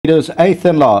Leaders 8th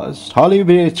and last.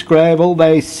 Hollywoodbets Greyville,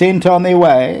 they sent on their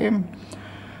way.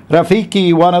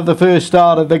 Rafiki, one of the first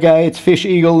out of the gates. Fish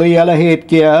Eagle, the yellow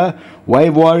headgear.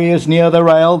 Wave Warriors near the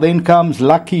rail. Then comes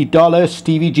Lucky Dollar.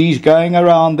 Stevie G's going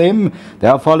around them.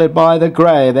 They're followed by the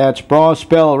grey. That's Brass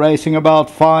Bell racing about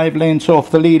 5 lengths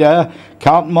off the leader.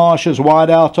 Count Marsh is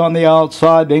wide out on the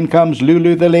outside. Then comes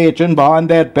Lulu the Legend. Behind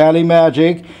that, Bally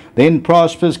Magic. Then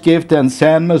Prosper's Gift and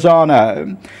San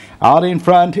Mazzano. Out in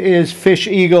front is Fish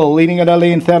Eagle, leading at a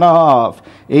length and a half.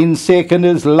 In second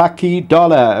is Lucky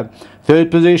Dollar. Third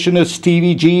position is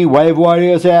Stevie G. Wave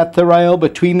Warriors at the rail.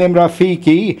 Between them,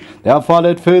 Rafiki. They're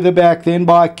followed further back then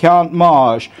by Count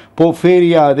Marsh.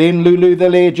 Porfirio, then Lulu the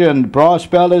Legend. Brass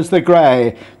Bell is the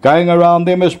grey. Going around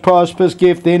them is Prosper's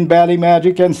Gift, then Bally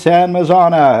Magic and San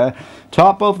Mazzano.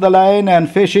 Top of the lane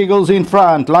and Fish Eagles in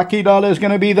front. Lucky Dollar is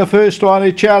going to be the first one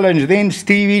to challenge. Then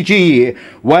Stevie G.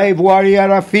 Wave Warrior,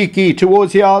 Rafiki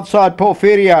towards the outside,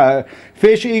 Porfirio.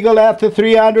 Fish Eagle at the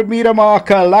 300-meter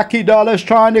marker. Lucky Dollar's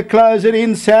trying to close it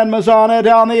in. San Mazzano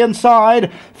down the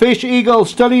inside. Fish Eagle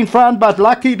still in front, but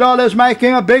Lucky Dollar's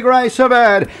making a big race of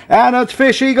it. And it's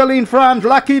Fish Eagle in front.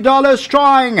 Lucky Dollar's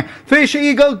trying. Fish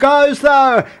Eagle goes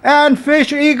though. And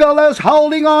Fish Eagle is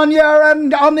holding on here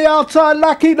and on the outside,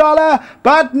 Lucky Dollar.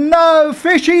 But no,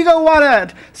 Fish Eagle won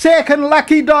it. Second,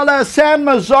 Lucky Dollar, San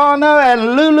Mazzano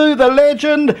and Lulu the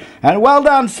Legend. And well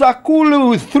done,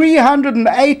 Sakulu,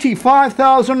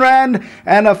 385,000 Rand.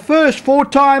 And a first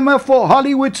four-timer for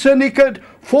Hollywood Syndicate.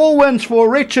 4 wins for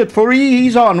Richard Fourie.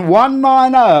 He's on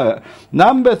 190.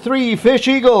 Number 3, Fish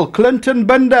Eagle, Clinton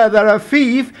Binder, the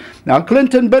Rafif. Now,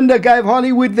 Clinton Binder gave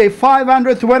Hollywood their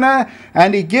 500th winner,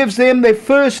 and he gives them their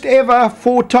first ever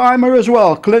four-timer as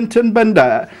well, Clinton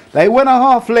Binder. They win a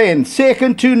half length,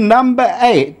 second to number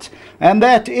 8. And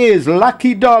that is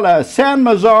Lucky Dollar, San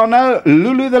Mazzano,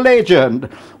 Lulu the Legend.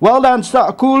 Well done,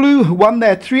 Sakulu. Won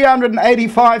that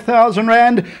 385,000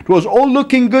 Rand. It was all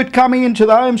looking good coming into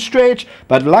the home stretch,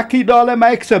 but Lucky Dollar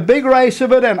makes a big race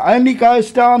of it and only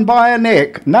goes down by a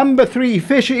neck. Number 3,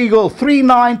 Fish Eagle,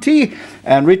 390.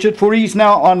 And Richard Fourie's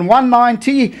now on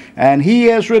 190. And he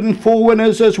has ridden 4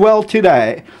 winners as well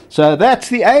today. So that's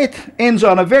the 8th. Ends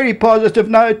on a very positive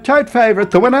note. Tote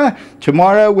favourite, the winner.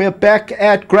 Tomorrow we're back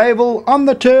at Greyville on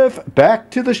the turf.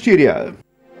 Back to the studio.